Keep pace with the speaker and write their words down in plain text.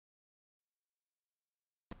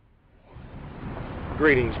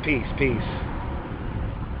Greetings, peace, peace.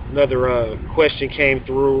 Another question came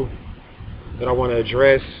through that I want to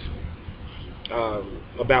address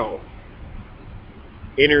about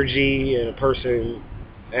energy, and a person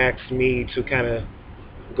asked me to kind of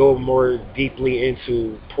go more deeply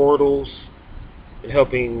into portals and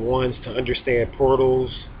helping ones to understand portals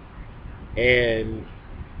and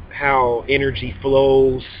how energy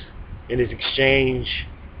flows and is exchanged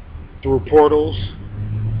through portals.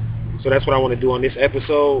 So that's what I want to do on this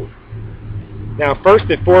episode. Now, first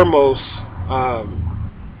and foremost,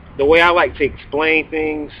 the way I like to explain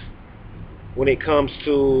things when it comes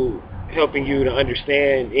to helping you to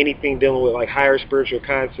understand anything dealing with like higher spiritual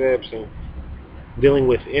concepts and dealing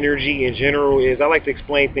with energy in general is I like to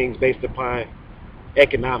explain things based upon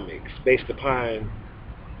economics, based upon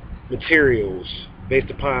materials, based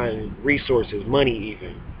upon resources, money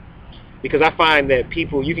even. Because I find that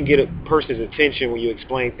you can get a person's attention when you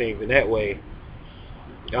explain things in that way.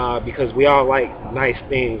 Because we all like nice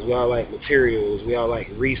things, we all like materials, we all like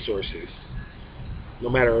resources. No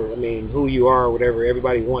matter, who you are or whatever,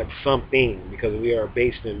 everybody wants something because we are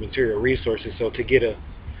based in material resources. So to get a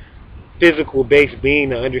physical-based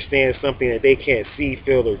being to understand something that they can't see,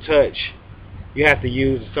 feel, or touch, you have to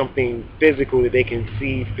use something physical that they can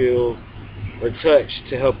see, feel, or touch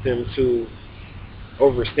to help them to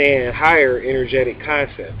understand higher energetic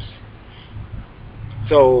concepts.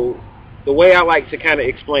 So the way I like to kind of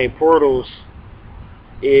explain portals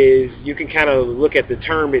is you can kind of look at the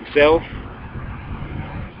term itself,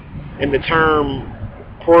 and the term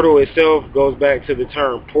portal itself goes back to the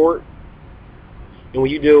term port. And when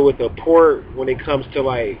you deal with a port, when it comes to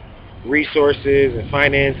like resources and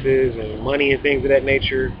finances and money and things of that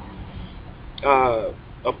nature, a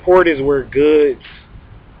port is where goods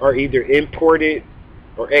are either imported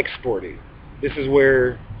or exported. This is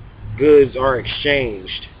where goods are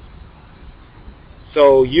exchanged.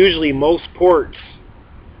 So usually most ports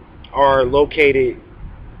are located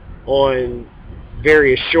on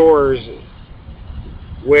various shores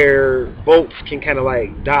where boats can kind of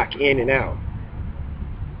like dock in and out,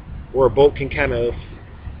 or a boat can kind of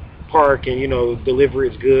park and deliver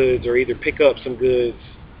its goods or either pick up some goods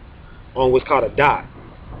on what's called a dock.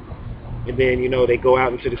 And then, they go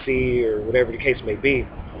out into the sea or whatever the case may be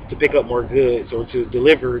to pick up more goods or to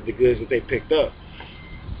deliver the goods that they picked up.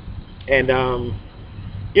 And,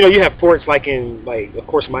 you have ports like in, of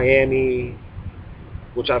course, Miami,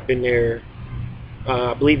 which I've been there.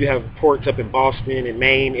 I believe you have ports up in Boston and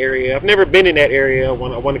Maine area. I've never been in that area. I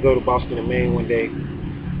want to go to Boston and Maine one day.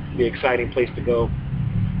 It'd be an exciting place to go.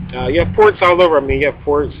 You have ports all over. You have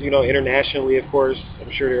ports, internationally, of course.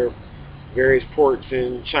 I'm sure there are various ports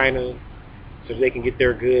in China, so they can get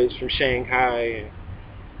their goods from Shanghai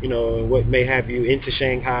and what may have you into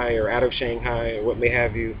Shanghai or out of Shanghai or what may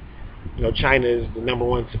have you. China is the number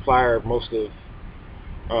one supplier of most of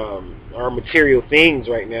our material things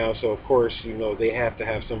right now, so of course they have to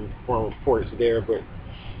have some form of ports there. But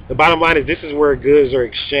the bottom line is this is where goods are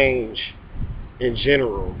exchanged in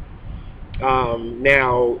general.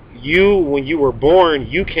 Now, when you were born,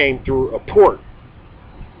 you came through a port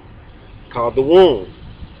called the womb.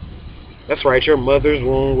 That's right, your mother's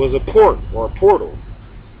womb was a port or a portal.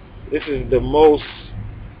 This is the most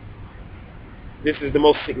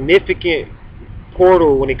significant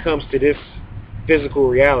portal when it comes to this physical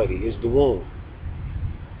reality, is the womb.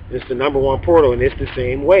 It's the number one portal, and it's the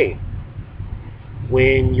same way.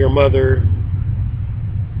 When your mother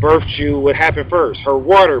birthed you, what happened first? Her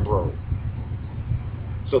water broke.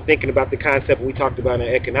 So thinking about the concept we talked about in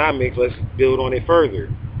economics, let's build on it further.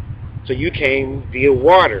 So you came via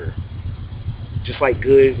water. Just like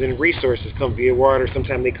goods and resources come via water,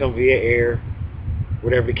 sometimes they come via air,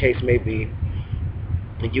 whatever the case may be.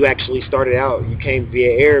 And you actually started out, you came via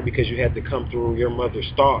air because you had to come through your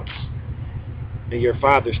mother's thoughts and your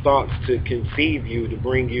father's thoughts to conceive you, to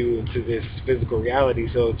bring you into this physical reality.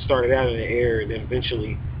 So it started out in the air, and then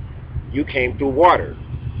eventually you came through water.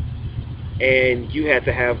 And you had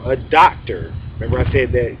to have a doctor. Remember I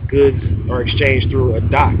said that goods are exchanged through a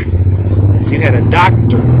dock. So you had a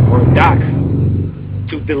doctor or a dock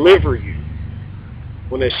to deliver you.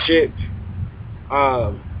 When a ship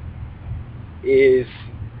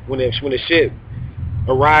when a ship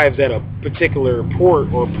arrives at a particular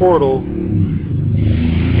port or portal,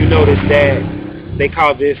 you notice that they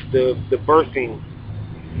call this the birthing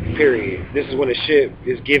period. This is when a ship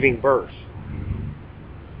is giving birth.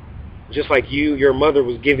 Just like your mother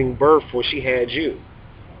was giving birth when she had you.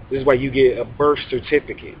 This is why you get a birth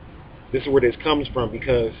certificate. This is where this comes from,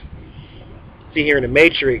 because see, here in the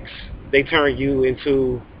Matrix, they turn you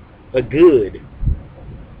into a good.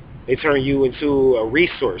 They turn you into a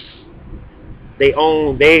resource.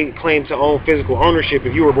 They claim to own physical ownership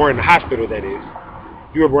if you were born in the hospital, that is.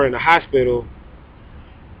 If you were born in the hospital,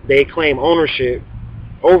 they claim ownership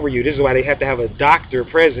over you. This is why they have to have a doctor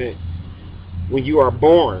present when you are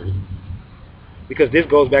born. Because this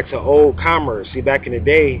goes back to old commerce. See, back in the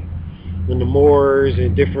day, when the Moors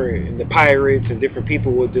and the pirates and different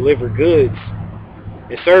people would deliver goods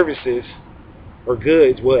and services,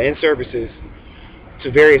 and services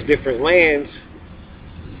to various different lands,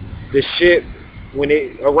 the ship, when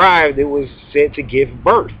it arrived, it was said to give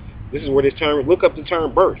birth. This is where this term, look up the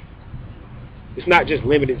term birth. It's not just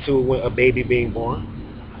limited to a baby being born.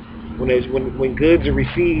 When goods are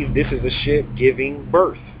received, this is a ship giving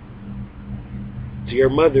birth. So your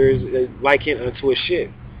mother is likened unto a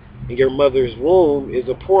ship. And your mother's womb is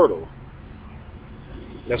a portal.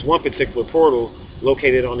 That's one particular portal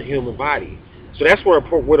located on the human body. So that's what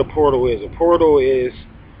a portal is. A portal is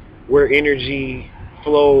where energy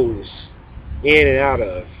flows in and out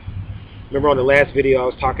of. Remember on the last video I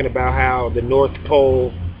was talking about how the North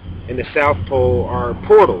Pole and the South Pole are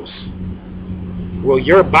portals. Well,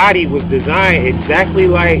 your body was designed exactly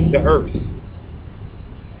like the Earth.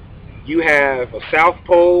 You have a South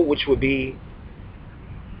Pole, which would be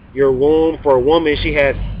your womb. For a woman, she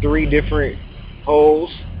has 3 different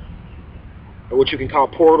holes, or what you can call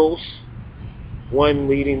portals. One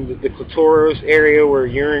leading the clitoris area where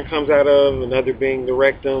urine comes out of, another being the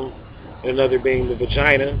rectum, and another being the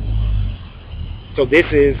vagina. So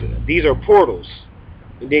these are portals.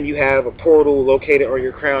 And then you have a portal located on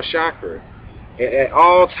your crown chakra. At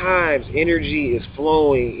all times, energy is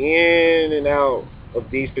flowing in and out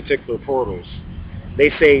of these particular portals.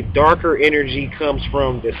 They say darker energy comes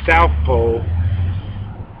from the South Pole,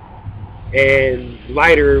 and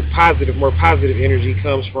lighter, more positive energy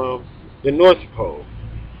comes from the North Pole.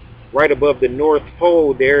 Right above the North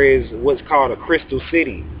Pole, there is what's called a crystal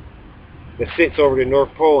city that sits over the North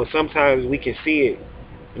Pole, and sometimes we can see it,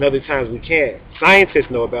 and other times we can't. Scientists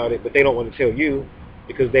know about it, but they don't want to tell you,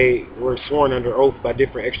 because they were sworn under oath by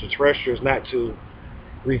different extraterrestrials not to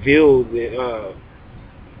reveal the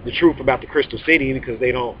truth about the crystal city, because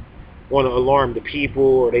they don't want to alarm the people,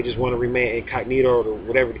 or they just want to remain incognito, or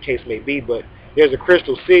whatever the case may be. But there's a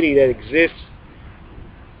crystal city that exists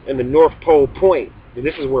in the North Pole point, and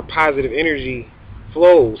this is where positive energy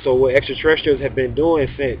flows. So what extraterrestrials have been doing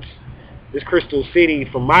since this crystal city,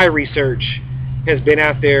 from my research, has been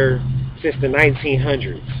out there since the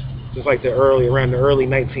 1900s, since like around the early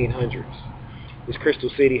 1900s. This crystal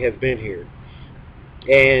city has been here,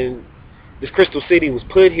 and this crystal city was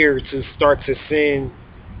put here to start to send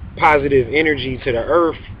positive energy to the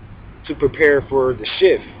earth to prepare for the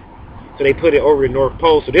shift. So they put it over the North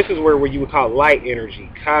Pole. So this is where you would call light energy,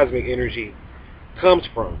 cosmic energy, comes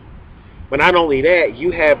from. But not only that,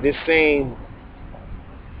 you have this same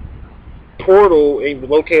portal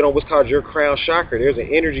located on what's called your crown chakra. There's an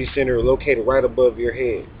energy center located right above your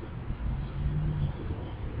head,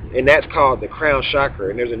 and that's called the crown chakra.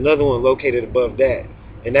 And there's another one located above that,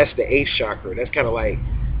 and that's the 8th chakra. That's kind of like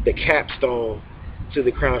the capstone to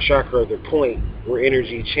the crown chakra, the point where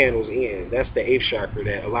energy channels in. That's the 8th chakra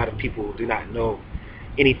that a lot of people do not know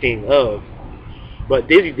anything of. But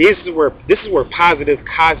this is where positive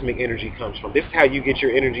cosmic energy comes from. This is how you get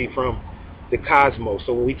your energy from the cosmos.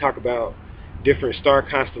 So when we talk about different star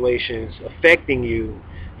constellations affecting you,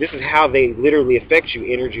 this is how they literally affect you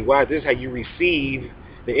energy-wise. This is how you receive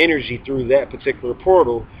the energy through that particular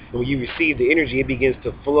portal. And when you receive the energy, it begins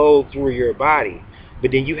to flow through your body.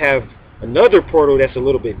 But then you have another portal that's a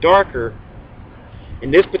little bit darker.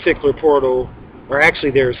 In this particular portal, or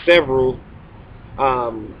actually there are several,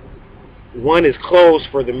 one is closed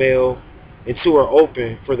for the male, and 2 are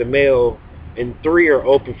open for the male, and 3 are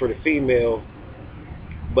open for the female.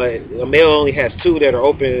 But a male only has 2 that are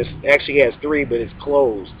open. It actually has 3, but it's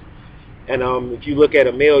closed. And if you look at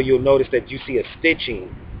a male, you'll notice that you see a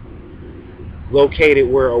stitching located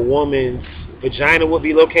where a woman's vagina would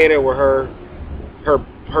be located, where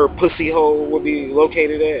her pussy hole would be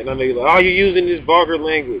located at. And I know you're like, oh, you're using this vulgar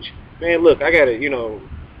language. Man, look, I gotta,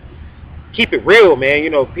 keep it real, man.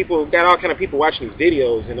 People got all kind of people watching these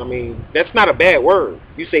videos, and I mean, that's not a bad word.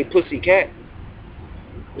 You say pussy cat.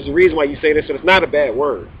 There's a reason why you say this, so it's not a bad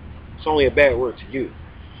word. It's only a bad word to you.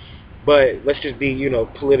 But let's just be,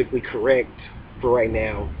 politically correct for right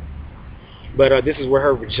now. But this is where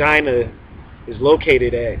her vagina is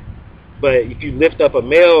located at. But if you lift up a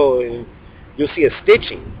male, and you'll see a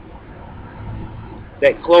stitching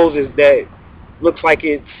that closes, that looks like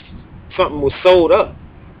it's something was sewed up.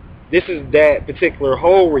 This is that particular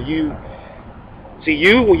hole where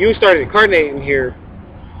when you started incarnating here,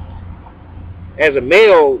 as a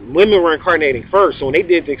male, women were incarnating first. So when they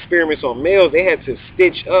did the experiments on males, they had to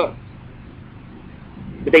stitch up.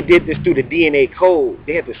 But they did this through the DNA code.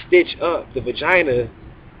 They had to stitch up the vagina,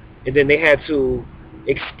 and then they had to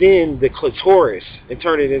extend the clitoris and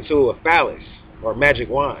turn it into a phallus or a magic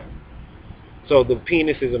wand. So the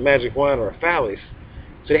penis is a magic wand or a phallus.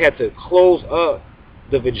 So they had to close up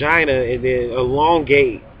the vagina and then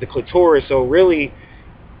elongate the clitoris. So really,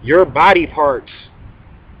 your body parts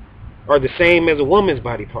are the same as a woman's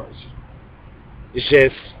body parts. It's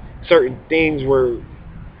just certain things were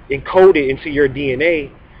encoded into your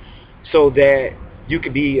DNA so that you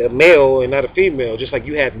could be a male and not a female. Just like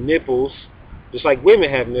you have nipples, just like women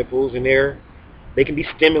have nipples, and they can be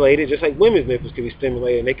stimulated just like women's nipples can be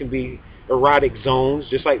stimulated, and they can be erotic zones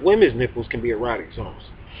just like women's nipples can be erotic zones.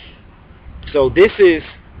 So this is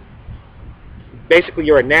basically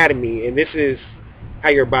your anatomy, and this is how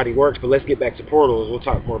your body works. But let's get back to portals. We'll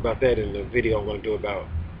talk more about that in the video I'm going to do about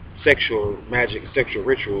sexual magic and sexual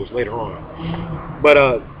rituals later on. But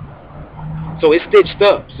so it's stitched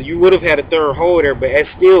up, so you would have had a third hole there, but as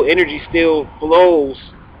still energy still flows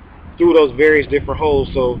through those various different holes.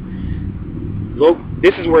 So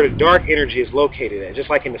this is where the dark energy is located at. Just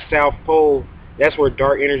like in the South Pole, that's where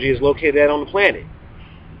dark energy is located at on the planet,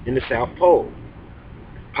 in the South Pole.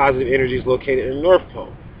 Positive energy is located in the North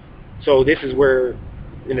Pole. So this is where,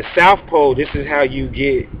 in the South Pole, this is how you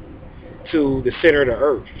get to the center of the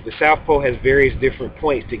Earth. The South Pole has various different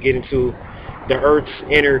points to get into the Earth's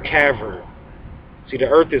inner cavern. See, the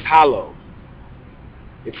Earth is hollow.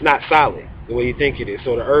 It's not solid the way you think it is.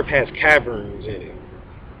 So the Earth has caverns in it.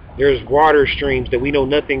 There's water streams that we know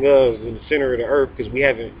nothing of in the center of the Earth because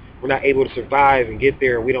we're not able to survive and get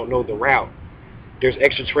there. We don't know the route. There's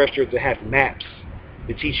extraterrestrials that have maps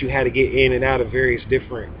that teach you how to get in and out of various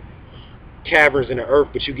different caverns in the Earth,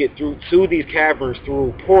 but you get through to these caverns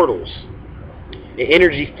through portals. The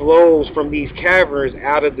energy flows from these caverns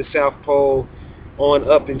out of the South Pole on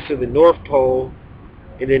up into the North Pole,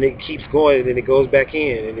 and then it keeps going, and then it goes back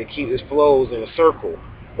in, and it flows in a circle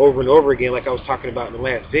over and over again, like I was talking about in the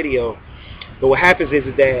last video. But what happens is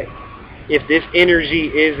that if this energy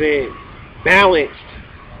isn't balanced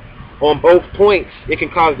on both points, it can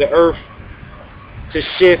cause the Earth to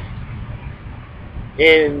shift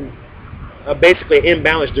in basically an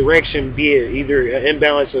imbalanced direction, be it either an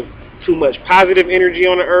imbalance of too much positive energy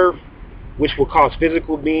on the Earth, which will cause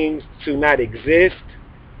physical beings to not exist.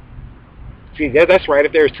 See, that's right.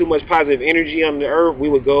 If there's too much positive energy on the Earth, we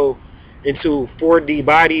would go into 4D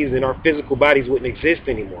bodies, and our physical bodies wouldn't exist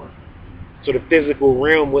anymore. So the physical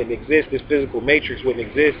realm wouldn't exist. This physical matrix wouldn't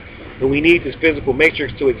exist. And we need this physical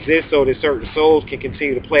matrix to exist so that certain souls can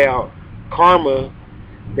continue to play out karma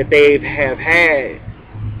that they have had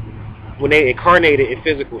when they incarnated in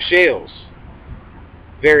physical shells.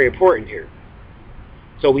 Very important here.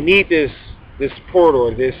 So we need this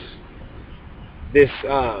portal, this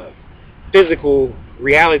physical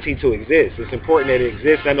reality to exist. It's important that it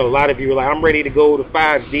exists. I know a lot of you are like, I'm ready to go to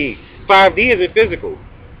 5D. 5D isn't physical.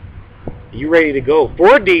 You ready to go?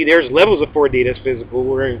 4D, there's levels of 4D that's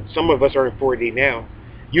physical. Some of us are in 4D now.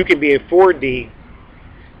 You can be in 4D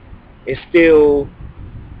and still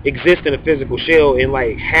exist in a physical shell in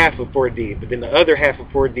like half of 4D, but then the other half of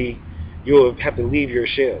 4D, you'll have to leave your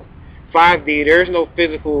shell. 5D, there's no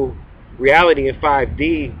physical reality in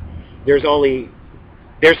 5D.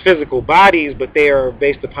 There's physical bodies, but they are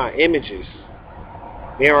based upon images.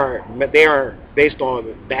 They are based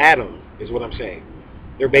on the atom, is what I'm saying.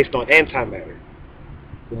 They're based on antimatter,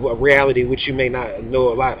 a reality which you may not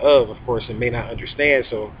know a lot of course, and may not understand.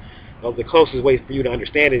 So the closest way for you to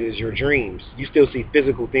understand it is your dreams. You still see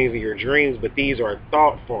physical things in your dreams, but these are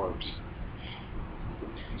thought forms.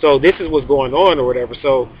 So this is what's going on or whatever.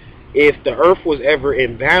 So if the Earth was ever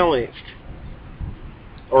imbalanced,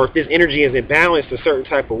 or if this energy is imbalanced a certain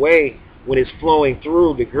type of way when it's flowing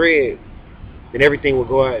through the grid, then everything will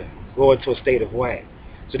go into a state of whack.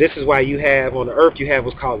 So this is why you have on the Earth, you have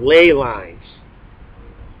what's called ley lines.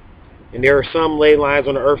 And there are some ley lines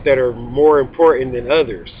on the Earth that are more important than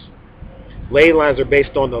others. Ley lines are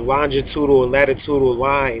based on the longitudinal and latitudinal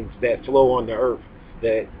lines that flow on the Earth,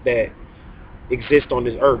 that exist on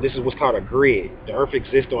this Earth. This is what's called a grid. The Earth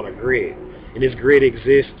exists on a grid. And this grid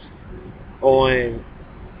exists on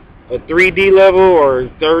a 3D level or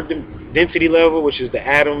third density level, which is the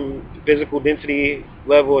atom physical density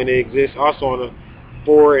level, and it exists also on a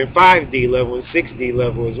 4 and 5D level and 6D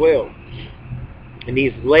level as well. And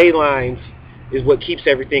these ley lines is what keeps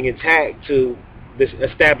everything intact to this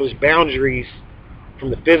established boundaries from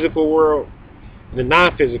the physical world and the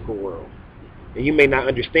non-physical world. And you may not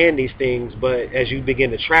understand these things, but as you begin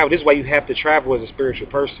to travel, this is why you have to travel as a spiritual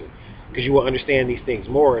person. because you will understand these things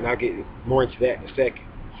more, and I'll get more into that in a second.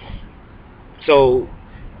 So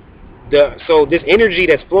this energy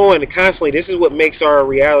that's flowing constantly, this is what makes our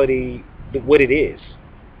reality what it is.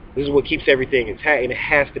 This is what keeps everything intact, and it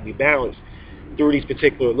has to be balanced through these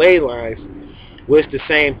particular ley lines. Well, it's the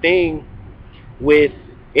same thing with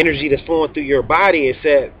energy that's flowing through your body,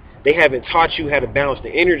 except they haven't taught you how to balance the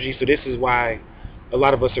energy. So this is why a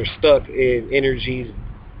lot of us are stuck in energies,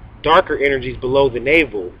 darker energies below the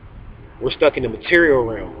navel. We're stuck in the material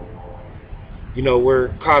realm. You know,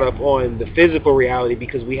 we're caught up on the physical reality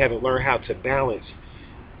because we haven't learned how to balance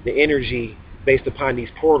the energy based upon these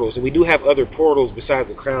portals. And we do have other portals besides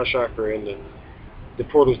the crown chakra and the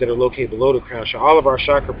portals that are located below the crown chakra. All of our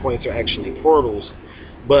chakra points are actually portals.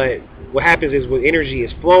 But what happens is when energy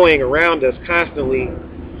is flowing around us constantly,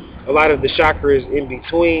 a lot of the chakras in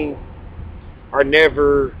between are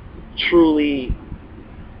never truly,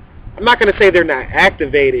 I'm not going to say they're not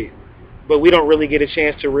activated, but we don't really get a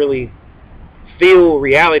chance to really feel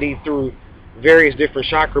reality through various different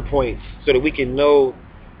chakra points, so that we can know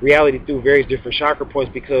reality through various different chakra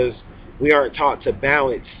points, because we aren't taught to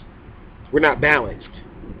balance. We're not balanced.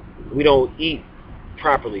 We don't eat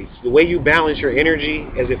properly. So the way you balance your energy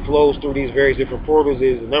as it flows through these various different portals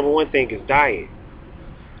is, the number one thing is diet.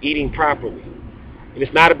 Eating properly. And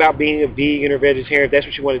it's not about being a vegan or vegetarian. If that's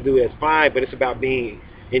what you want to do, that's fine, but it's about being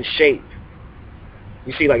in shape.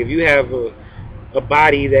 You see, like if you have a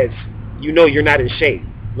body that's, you know you're not in shape.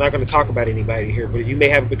 I'm not going to talk about anybody here, but if you may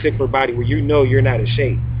have a particular body where you know you're not in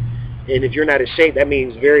shape. And if you're not in shape, that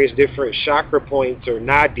means various different chakra points or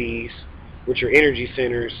nadis, which are energy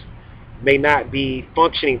centers, may not be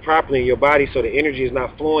functioning properly in your body, so the energy is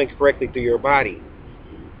not flowing correctly through your body.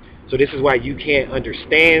 So this is why you can't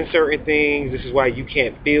understand certain things. This is why you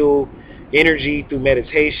can't feel energy through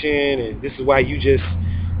meditation. And this is why you just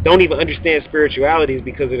don't even understand spirituality, is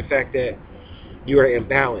because of the fact that you are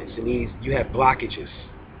imbalanced and you have blockages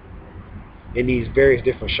in these various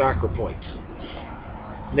different chakra points.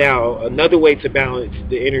 Now, another way to balance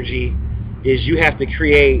the energy is you have to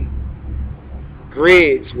create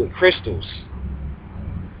grids with crystals.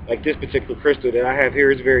 Like this particular crystal that I have here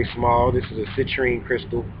is very small. This is a citrine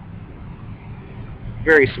crystal.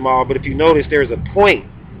 Very small, but if you notice, there's a point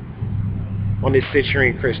on this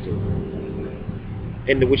citrine crystal.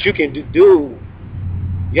 And what you can do,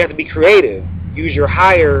 you have to be creative. Use your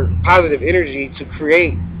higher positive energy to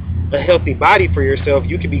create a healthy body for yourself.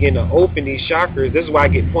 You can begin to open these chakras. This is why I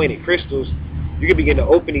get pointed crystals. You can begin to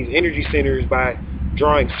open these energy centers by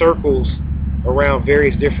drawing circles around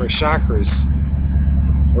various different chakras,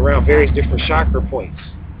 around various different chakra points.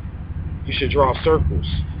 You should draw circles.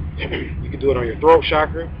 You can do it on your throat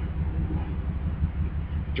chakra.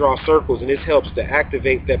 Draw circles, and this helps to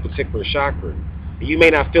activate that particular chakra. You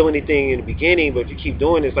may not feel anything in the beginning, but if you keep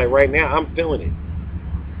doing this, like right now, I'm feeling it.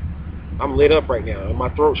 I'm lit up right now in my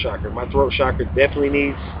throat chakra. My throat chakra definitely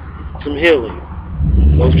needs some healing.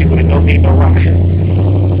 Those people that know me know why.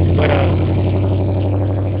 But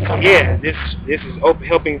so yeah, this is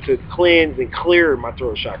helping to cleanse and clear my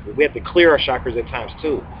throat chakra. We have to clear our chakras at times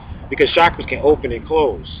too, because chakras can open and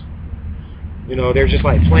close. You know, they're just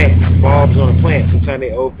like plants, bulbs on a plant. Sometimes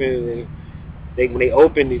they open, and when they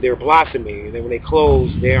open, they're blossoming, and then when they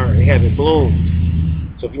close, they haven't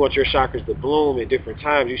bloomed. So if you want your chakras to bloom at different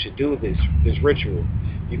times, you should do this ritual.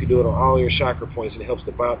 You can do it on all your chakra points, and it helps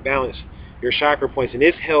to balance your chakra points. And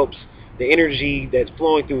this helps the energy that's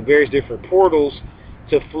flowing through various different portals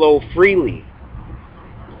to flow freely.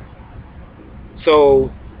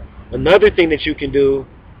 So another thing that you can do,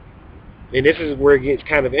 and this is where it gets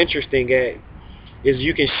kind of interesting at, is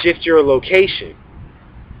you can shift your location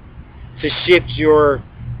to shift your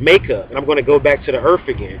makeup. And I'm going to go back to the earth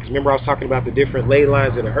again, because remember I was talking about the different ley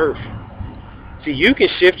lines of the earth. See, you can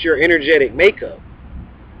shift your energetic makeup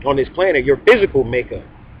on this planet, your physical makeup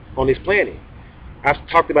on this planet. I've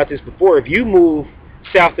talked about this before. If you move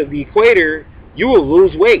south of the equator, you will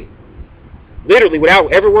lose weight, literally,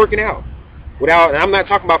 without ever working out. And I'm not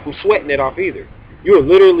talking about from sweating it off either. You will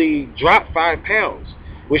literally drop 5 pounds,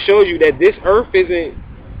 which shows you that this earth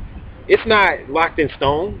it's not locked in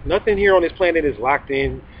stone. Nothing here on this planet is locked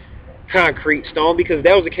in concrete stone, because if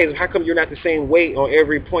that was the case, how come you're not the same weight on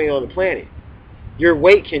every point on the planet? Your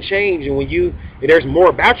weight can change, and there's more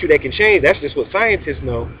about you that can change. That's just what scientists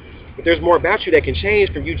know. But there's more about you that can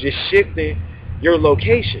change from you just shifting your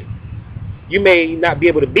location. You may not be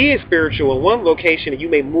able to be as spiritual in one location, and you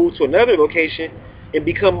may move to another location and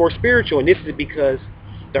become more spiritual. And this is because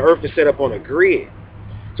the earth is set up on a grid.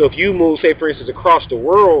 So if you move, say for instance, across the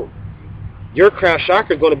world, your crown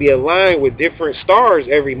chakra is going to be aligned with different stars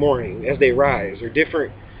every morning as they rise, or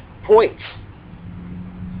different points.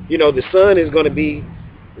 You know, the sun is going to be,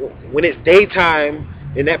 when it's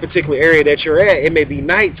daytime in that particular area that you're at, it may be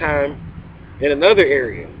nighttime in another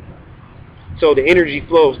area. So the energy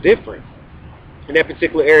flows different. In that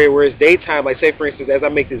particular area where it's daytime, like say for instance, as I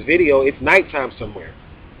make this video, it's nighttime somewhere.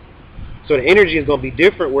 So the energy is going to be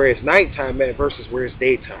different where it's nighttime at versus where it's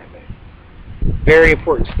daytime at. Very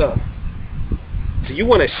important stuff. So you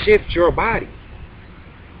want to shift your body.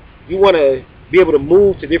 You want to be able to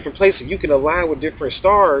move to different places. You can align with different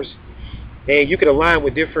stars, and you can align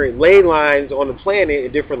with different ley lines on the planet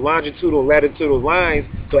and different longitudinal and latitudinal lines.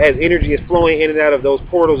 So as energy is flowing in and out of those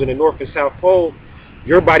portals in the North and South Pole,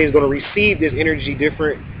 your body is going to receive this energy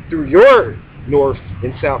different through your North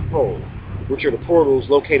and South Pole, which are the portals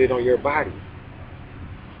located on your body.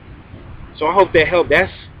 So I hope that helped.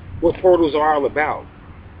 That's what portals are all about.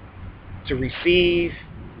 To receive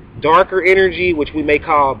darker energy, which we may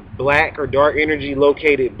call black or dark energy,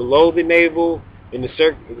 located below the navel, in the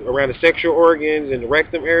around the sexual organs and the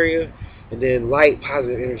rectum area, and then light,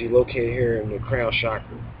 positive energy located here in the crown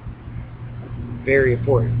chakra. Very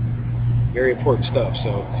important stuff.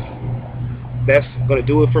 So that's going to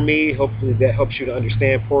do it for me. Hopefully that helps you to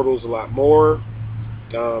understand portals a lot more.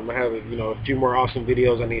 I have a few more awesome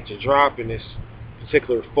videos I need to drop in this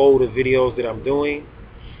particular fold of videos that I'm doing.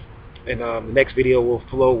 And the next video will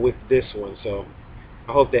flow with this one. So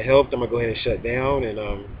I hope that helped. I'm going to go ahead and shut down. And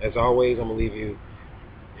as always, I'm going to leave you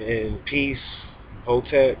in peace,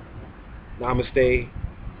 Hotep, Namaste,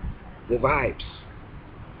 the vibes.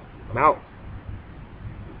 I'm out.